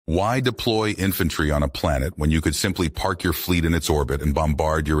Why deploy infantry on a planet when you could simply park your fleet in its orbit and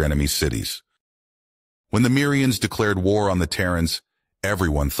bombard your enemy's cities? When the Mirians declared war on the Terrans,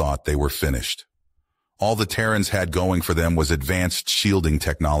 everyone thought they were finished. All the Terrans had going for them was advanced shielding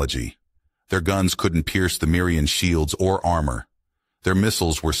technology. Their guns couldn't pierce the Mirian shields or armor. Their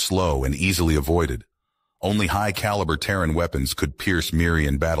missiles were slow and easily avoided. Only high-caliber Terran weapons could pierce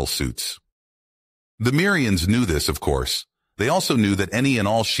Mirian battlesuits. The Mirians knew this, of course. They also knew that any and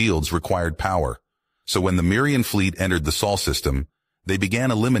all shields required power. So when the Mirian fleet entered the Sol system, they began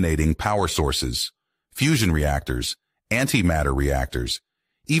eliminating power sources, fusion reactors, antimatter reactors,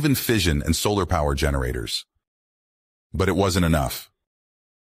 even fission and solar power generators. But it wasn't enough.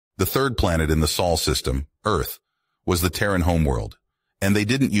 The third planet in the Sol system, Earth, was the Terran homeworld, and they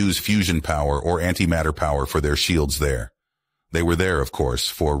didn't use fusion power or antimatter power for their shields there. They were there, of course,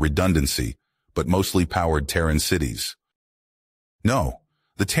 for redundancy, but mostly powered Terran cities. No,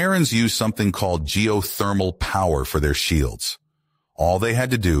 the Terrans used something called geothermal power for their shields. All they had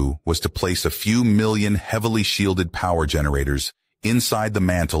to do was to place a few million heavily shielded power generators inside the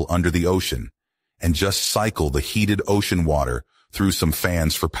mantle under the ocean and just cycle the heated ocean water through some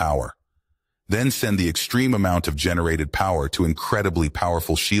fans for power. Then send the extreme amount of generated power to incredibly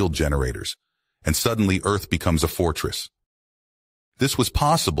powerful shield generators, and suddenly Earth becomes a fortress. This was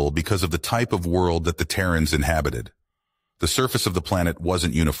possible because of the type of world that the Terrans inhabited. The surface of the planet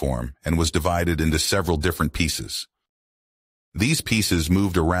wasn't uniform and was divided into several different pieces. These pieces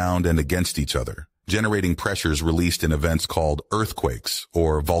moved around and against each other, generating pressures released in events called earthquakes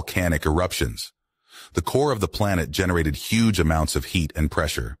or volcanic eruptions. The core of the planet generated huge amounts of heat and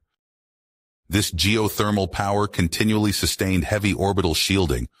pressure. This geothermal power continually sustained heavy orbital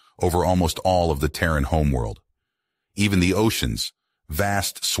shielding over almost all of the Terran homeworld. Even the oceans,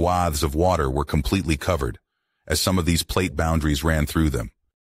 vast swaths of water, were completely covered, as some of these plate boundaries ran through them.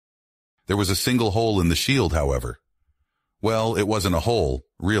 There was a single hole in the shield, however. Well, it wasn't a hole,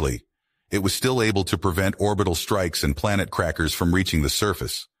 really. It was still able to prevent orbital strikes and planet crackers from reaching the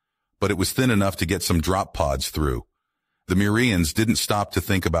surface, but it was thin enough to get some drop pods through. The Mirians didn't stop to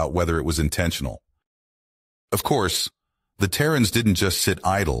think about whether it was intentional. Of course, the Terrans didn't just sit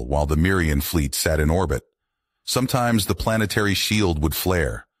idle while the Mirian fleet sat in orbit. Sometimes the planetary shield would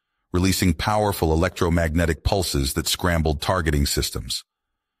flare, releasing powerful electromagnetic pulses that scrambled targeting systems.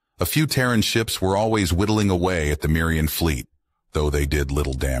 A few Terran ships were always whittling away at the Mirian fleet, though they did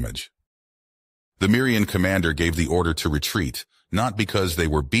little damage. The Mirian commander gave the order to retreat, not because they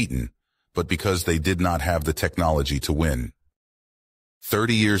were beaten, but because they did not have the technology to win.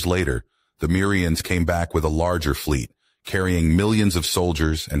 30 years later, the Mirians came back with a larger fleet, carrying millions of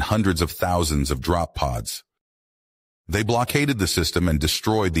soldiers and hundreds of thousands of drop pods. They blockaded the system and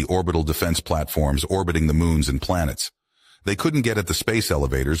destroyed the orbital defense platforms orbiting the moons and planets. They couldn't get at the space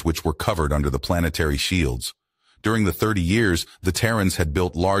elevators, which were covered under the planetary shields. During the 30 years, the Terrans had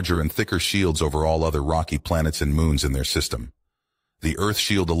built larger and thicker shields over all other rocky planets and moons in their system. The Earth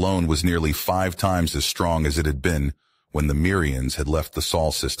shield alone was nearly 5 times as strong as it had been when the Mirians had left the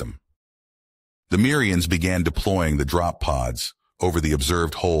Sol system. The Mirians began deploying the drop pods over the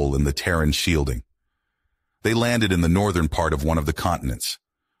observed hole in the Terran shielding. They landed in the northern part of one of the continents,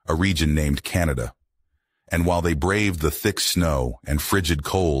 a region named Canada. And while they braved the thick snow and frigid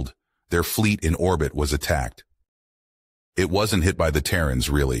cold, their fleet in orbit was attacked. It wasn't hit by the Terrans,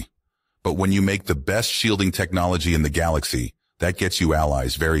 really. But when you make the best shielding technology in the galaxy, that gets you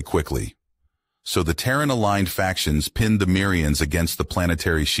allies very quickly. So the Terran-aligned factions pinned the Mirians against the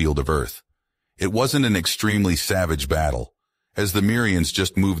planetary shield of Earth. It wasn't an extremely savage battle, as the Mirians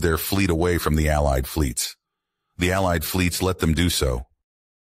just moved their fleet away from the Allied fleets. The Allied fleets let them do so.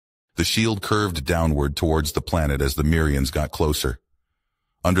 The shield curved downward towards the planet as the Mirians got closer.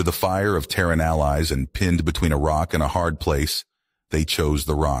 Under the fire of Terran allies and pinned between a rock and a hard place, they chose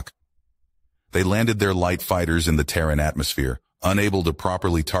the rock. They landed their light fighters in the Terran atmosphere, unable to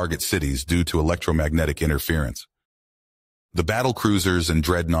properly target cities due to electromagnetic interference. The battle cruisers and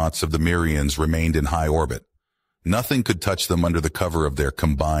dreadnoughts of the Mirians remained in high orbit. Nothing could touch them under the cover of their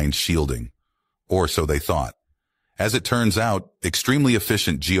combined shielding. Or so they thought. As it turns out, extremely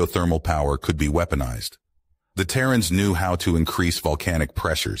efficient geothermal power could be weaponized. The Terrans knew how to increase volcanic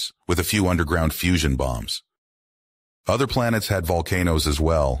pressures with a few underground fusion bombs. Other planets had volcanoes as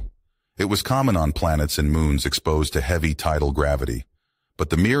well. It was common on planets and moons exposed to heavy tidal gravity. But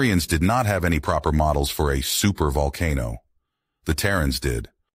the Mirians did not have any proper models for a supervolcano. The Terrans did.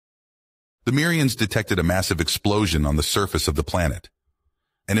 The Mirians detected a massive explosion on the surface of the planet.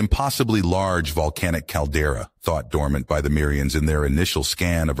 An impossibly large volcanic caldera, thought dormant by the Mirians in their initial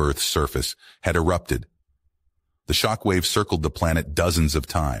scan of Earth's surface, had erupted. The shockwave circled the planet dozens of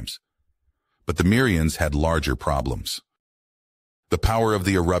times. But the Mirians had larger problems. The power of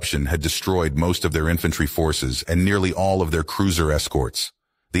the eruption had destroyed most of their infantry forces and nearly all of their cruiser escorts.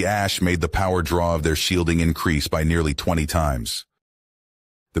 The ash made the power draw of their shielding increase by nearly 20 times.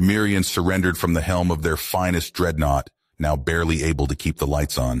 The Mirians surrendered from the helm of their finest dreadnought, now barely able to keep the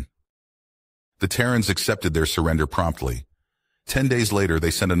lights on. The Terrans accepted their surrender promptly. 10 days later,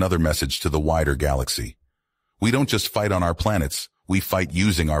 they sent another message to the wider galaxy. We don't just fight on our planets, we fight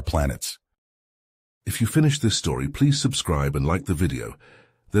using our planets. If you finish this story, please subscribe and like the video.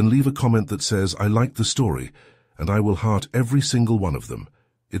 Then leave a comment that says, "I liked the story," and I will heart every single one of them.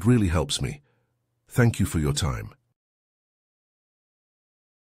 It really helps me. Thank you for your time.